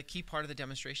was a key part of the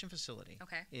demonstration facility.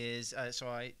 So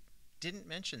I didn't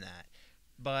mention that,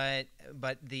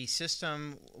 but the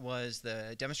system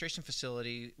the demonstration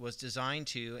facility was designed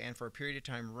to, and for a period of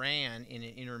time ran in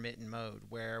an intermittent mode,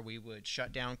 where we would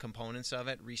shut down components of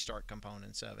it, restart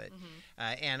components of it,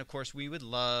 and of course we would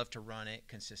love to run it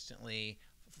consistently,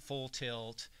 full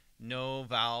tilt, no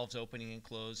valves opening and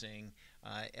closing,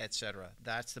 etc.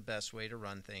 That's the best way to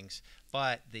run things.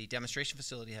 But the demonstration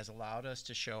facility has allowed us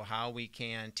to show how we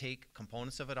can take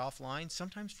components of it offline,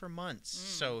 sometimes for months.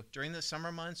 So during the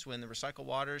summer months, when the recycled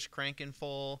water is cranking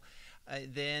full,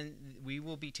 then we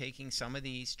will be taking some of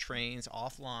these trains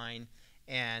offline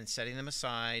and setting them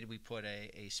aside. We put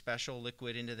a special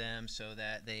liquid into them so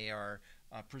that they are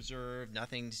preserved,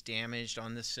 nothing's damaged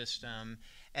on the system.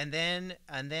 And then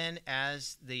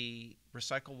as the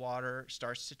recycled water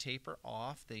starts to taper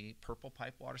off, the purple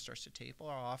pipe water starts to taper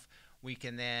off, we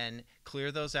can then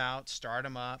clear those out, start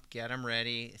them up, get them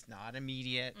ready. It's not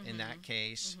immediate in that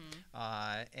case,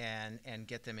 and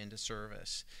get them into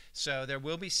service. So there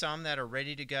will be some that are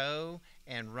ready to go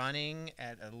and running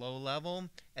at a low level,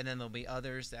 and then there'll be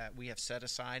others that we have set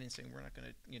aside and saying we're not going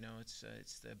to,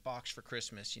 it's the box for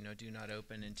Christmas, do not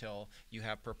open until you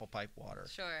have purple pipe water.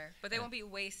 Sure, but they won't be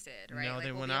wasted, right? No,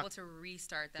 they will we'll not be able to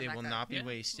restart them. They back will up. not be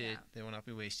wasted. They will not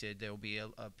be wasted. There will be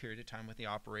a period of time with the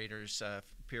operators,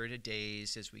 period of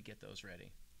days as we get those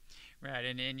ready. Right,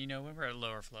 and when we're at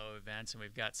lower flow events and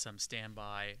we've got some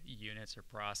standby units or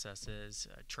processes,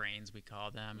 trains we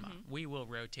call them, we will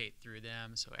rotate through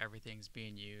them so everything's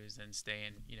being used and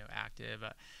staying, active.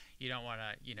 You don't want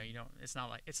to, it's not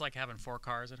like, it's like having 4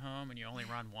 cars at home and you only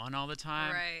run one all the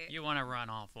time. Right. You want to run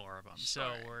all 4 of them.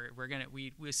 Sure. So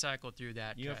we cycle through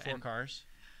that. You have 4 cars?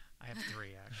 I have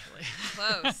 3 actually.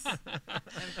 Close.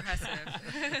 Impressive.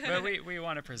 But we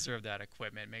want to preserve that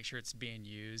equipment, make sure it's being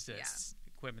used. It's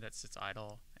equipment that sits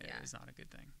idle is not a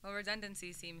good thing. Well,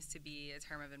 redundancy seems to be a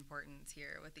term of importance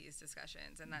here with these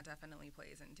discussions, and that definitely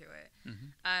plays into it.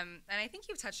 And I think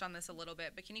you've touched on this a little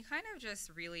bit, but can you kind of just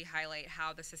really highlight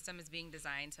how the system is being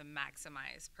designed to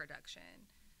maximize production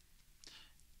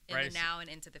in the now and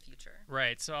into the future?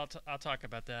 Right. So I'll talk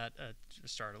about that to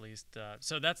start at least.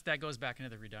 So that goes back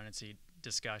into the redundancy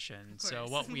discussion. So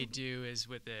what we do is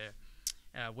with the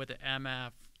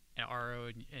MF, RO,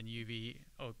 and UV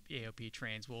AOP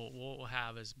trains, we'll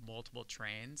have as multiple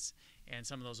trains, and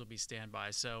some of those will be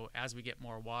standby. So as we get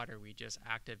more water, we just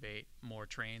activate more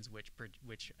trains,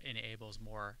 which enables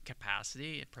more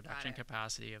capacity and production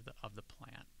capacity of the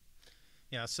plant.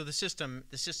 Yeah, so the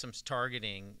system's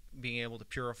targeting being able to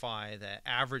purify the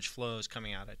average flows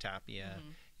coming out of Tapia.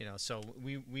 You know, so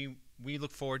we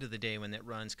look forward to the day when it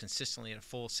runs consistently at a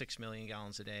full 6 million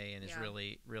gallons a day and is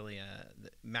really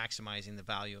maximizing the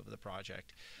value of the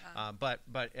project. But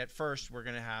at first we're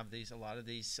going to have a lot of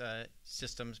these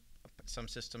systems, some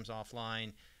systems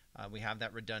offline. We have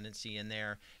that redundancy in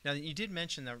there. Now, you did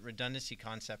mention that redundancy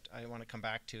concept. I want to come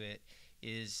back to it.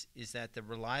 Is that the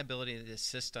reliability of this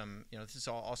system, you know, this is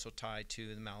all also tied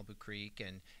to the Malibu Creek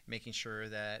and making sure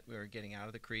that we're getting out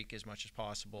of the creek as much as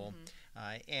possible.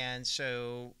 And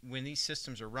so when these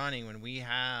systems are running, when we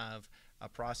have a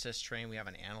process train, we have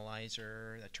an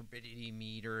analyzer, a turbidity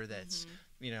meter that's,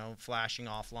 you know, flashing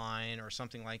offline or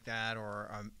something like that, or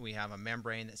we have a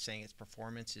membrane that's saying its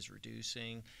performance is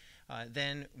reducing,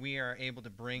 then we are able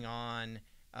to bring on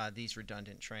these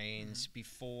redundant trains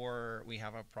before we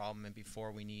have a problem and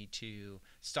before we need to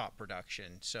stop production.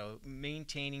 So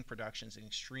maintaining production is an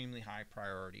extremely high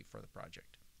priority for the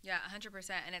project. Yeah,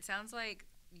 100%. And it sounds like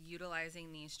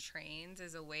utilizing these trains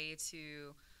is a way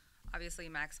to obviously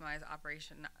maximize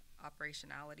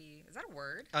operationality. Is that a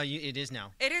word? It is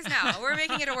now. It is now. We're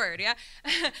making it a word, yeah?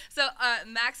 So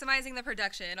maximizing the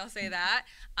production, I'll say that,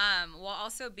 while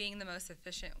also being the most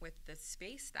efficient with the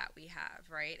space that we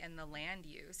have, right, and the land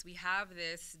use. We have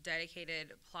this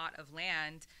dedicated plot of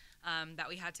land that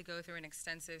we had to go through an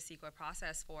extensive CEQA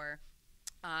process for.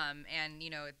 And, you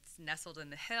know, it's nestled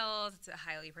in the hills. It's a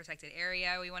highly protected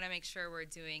area. We want to make sure we're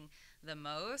doing the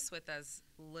most with as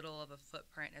little of a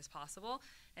footprint as possible.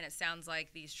 And it sounds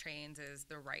like these trains is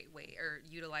the right way, or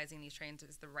utilizing these trains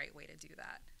is the right way to do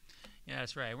that. Yeah,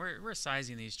 that's right. We're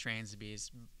sizing these trains to be as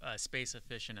space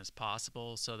efficient as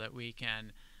possible so that we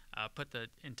can put the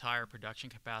entire production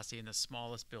capacity in the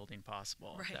smallest building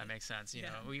possible. Right. If that makes sense. You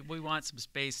know, we want some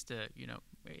space to, you know,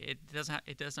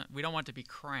 we don't want it to be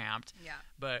cramped. Yeah.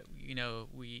 But you know,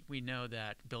 we know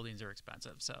that buildings are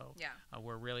expensive, so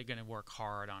we're really going to work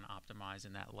hard on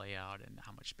optimizing that layout and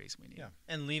how much space we need. Yeah,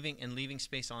 and leaving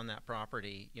space on that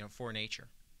property, you know, for nature.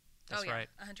 That's right.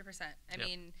 100%. I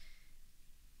mean,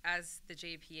 as the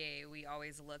JPA, we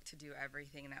always look to do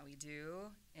everything that we do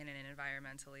in an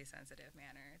environmentally sensitive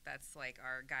manner. That's like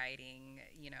our guiding,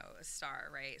 you know,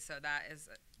 star, right? So that is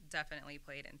definitely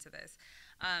played into this.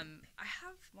 I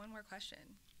have one more question.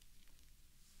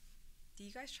 Do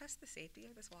you guys trust the safety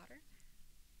of this water?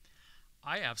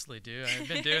 I absolutely do. I've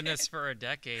been doing this for a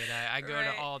decade. I go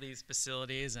to all these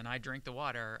facilities and I drink the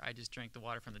water. I just drank the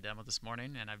water from the demo this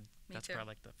morning, and that's probably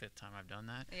like the 5th time I've done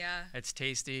that. Yeah, it's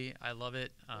tasty. I love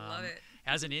it. Love it.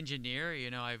 As an engineer,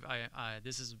 you know,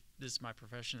 this is my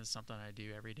profession. It's something I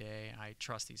do every day. I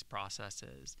trust these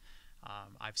processes.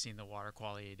 I've seen the water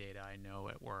quality data. I know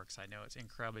it works. I know it's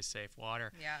incredibly safe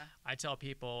water. Yeah. I tell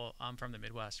people, I'm from the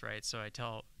Midwest, right? So I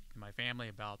tell my family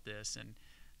about this, and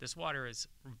this water is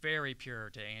very pure,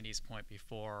 to Andy's point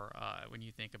before. When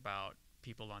you think about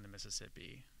people on the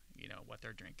Mississippi, you know, what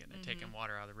they're drinking. They're taking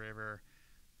water out of the river,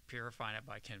 purifying it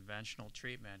by conventional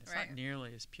treatment. It's not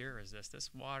nearly as pure as this.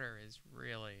 This water is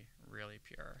really, really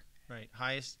pure. Right.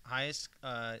 Highest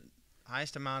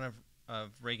amount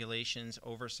of regulations,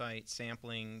 oversight,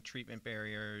 sampling, treatment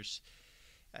barriers,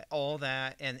 all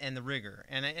that, and the rigor.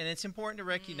 And it's important to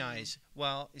recognize,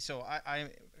 well, so I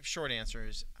short answer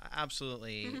is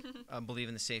absolutely believe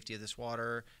in the safety of this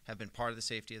water, have been part of the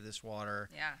safety of this water,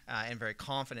 and very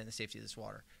confident in the safety of this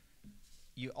water.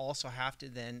 You also have to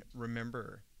then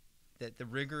remember that the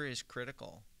rigor is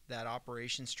critical, that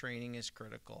operations training is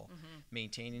critical,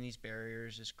 maintaining these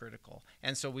barriers is critical.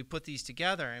 And so we put these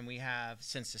together, and we have,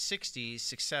 since the 60s,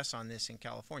 success on this in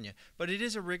California. But it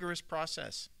is a rigorous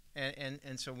process.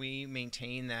 And so we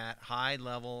maintain that high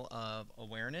level of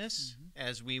awareness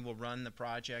as we will run the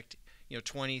project, you know,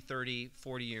 20, 30,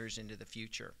 40 years into the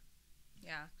future.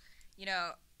 Yeah.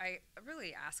 I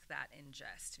really ask that in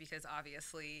jest because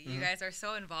obviously you guys are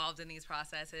so involved in these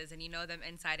processes and you know them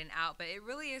inside and out, but it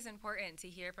really is important to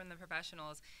hear from the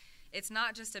professionals. It's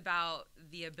not just about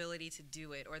the ability to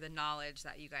do it or the knowledge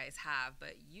that you guys have,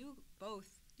 but you both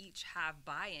each have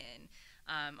buy-in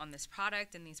on this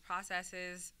product and these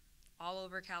processes all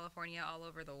over California, all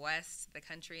over the West, the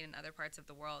country, and other parts of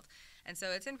the world. And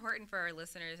so it's important for our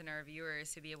listeners and our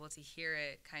viewers to be able to hear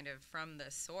it kind of from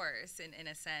the source in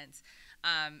a sense.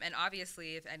 And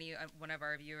obviously, if any one of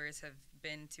our viewers have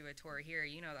been to a tour here,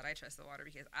 you know that I trust the water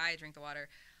because I drink the water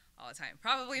all the time,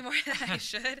 probably more than I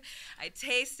should. I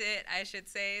taste it, I should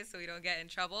say, so we don't get in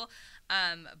trouble.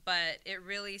 But it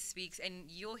really speaks, and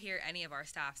you'll hear any of our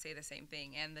staff say the same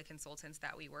thing, and the consultants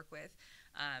that we work with.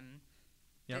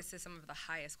 This is some of the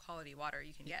highest quality water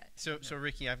you can get. So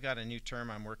Ricky, I've got a new term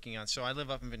I'm working on. So I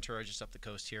live up in Ventura, just up the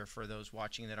coast here, for those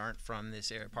watching that aren't from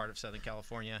this area, part of Southern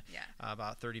California,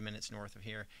 about 30 minutes north of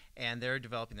here. And they're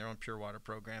developing their own pure water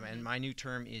program. And my new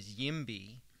term is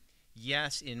YIMBY.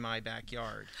 Yes, in my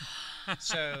backyard.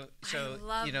 So I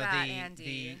love that,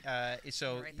 Andy.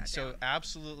 So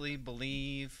absolutely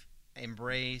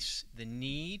embrace the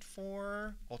need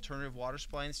for alternative water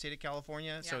supply in the state of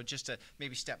California. So just to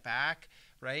maybe step back,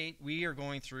 right? We are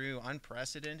going through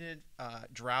unprecedented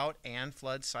drought and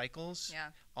flood cycles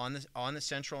on the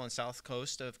central and south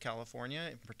coast of California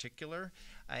in particular,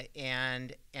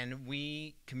 and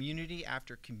we, community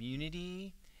after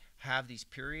community, have these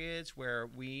periods where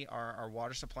our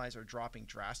water supplies are dropping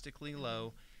drastically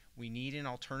low. We need an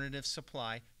alternative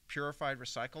supply. Purified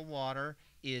recycled water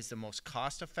is the most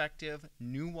cost-effective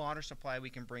new water supply we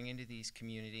can bring into these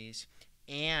communities,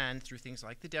 and through things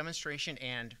like the demonstration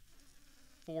and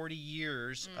 40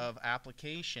 years of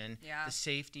application, the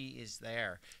safety is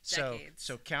there. Decades.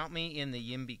 So count me in the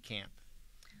YIMBY camp.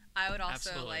 I would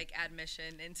also like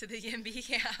admission into the YIMBY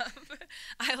camp.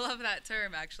 I love that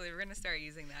term, actually. We're going to start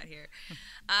using that here.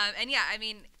 And yeah, I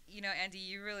mean, Andy,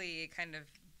 you really kind of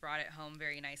brought it home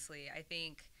very nicely. I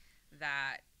think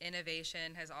that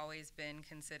innovation has always been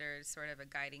considered sort of a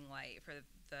guiding light for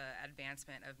the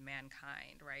advancement of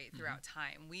mankind, right? Throughout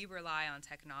time. We rely on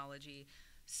technology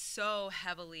so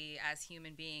heavily as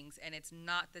human beings, and it's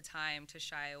not the time to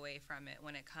shy away from it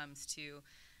when it comes to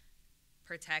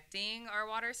protecting our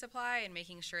water supply and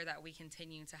making sure that we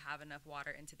continue to have enough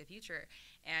water into the future.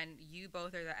 And you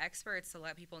both are the experts to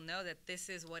let people know that this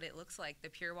is what it looks like. The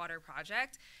Pure Water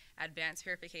Project, Advanced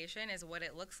Purification, is what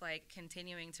it looks like,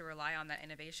 continuing to rely on that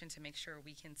innovation to make sure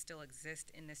we can still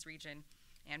exist in this region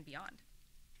and beyond.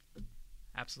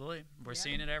 Absolutely. We're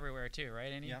seeing it everywhere too,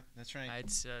 right, Andy? Yeah, that's right.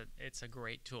 It's a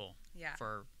great tool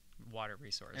for water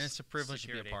resource. And it's a privilege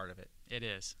to be a part of it. It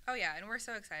is. Oh yeah, and we're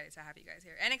so excited to have you guys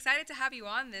here. And excited to have you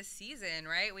on this season,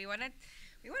 right? We wanted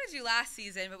you last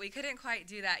season, but we couldn't quite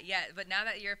do that yet. But now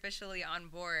that you're officially on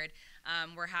board,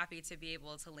 we're happy to be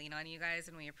able to lean on you guys,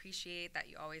 and we appreciate that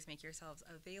you always make yourselves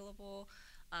available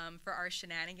for our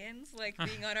shenanigans, like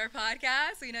being on our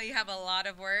podcast. We know you have a lot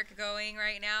of work going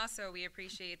right now, so we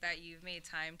appreciate that you've made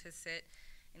time to sit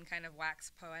and kind of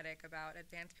wax poetic about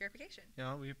advanced purification.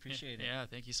 Yeah, we appreciate it. Yeah,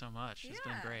 thank you so much. It's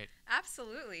been great.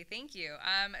 Absolutely. Thank you.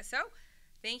 So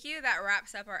thank you. That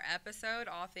wraps up our episode,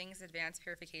 All Things Advanced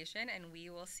Purification, and we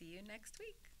will see you next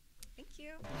week. Thank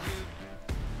you.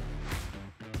 Thank you.